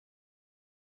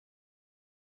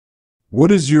What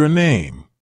is your name?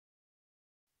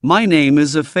 My name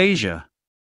is Aphasia.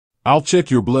 I'll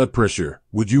check your blood pressure.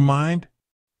 Would you mind?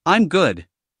 I'm good.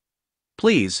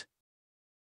 Please.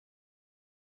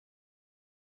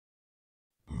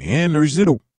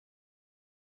 Mannerzittle.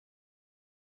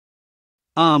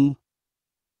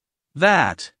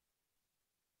 That.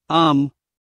 Ma.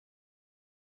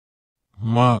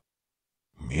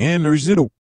 Mannerzittle.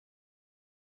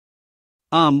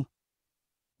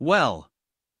 Well.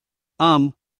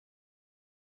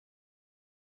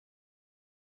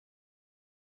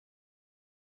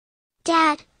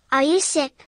 Dad, are you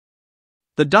sick?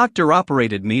 The doctor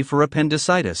operated me for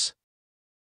appendicitis.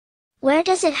 Where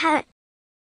does it hurt?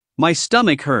 My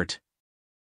stomach hurt.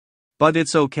 But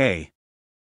it's okay.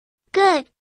 Good.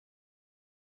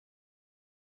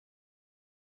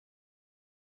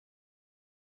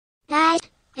 Dad,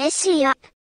 aphasia.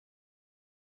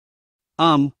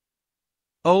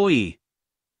 OE.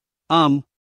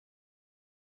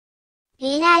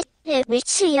 Dad,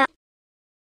 aphasia.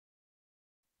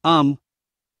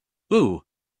 Ooh.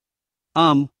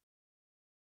 Dad,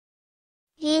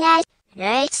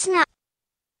 aphasia.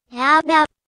 How about?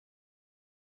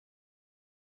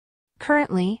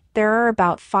 Currently, there are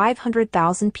about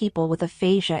 500,000 people with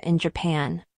aphasia in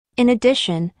Japan. In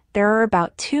addition, there are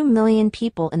about 2 million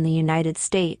people in the United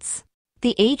States.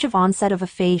 The age of onset of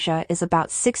aphasia is about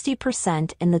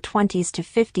 60% in the 20s to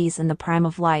 50s in the prime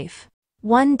of life.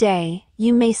 One day,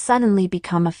 you may suddenly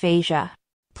become aphasia.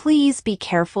 Please be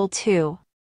careful too.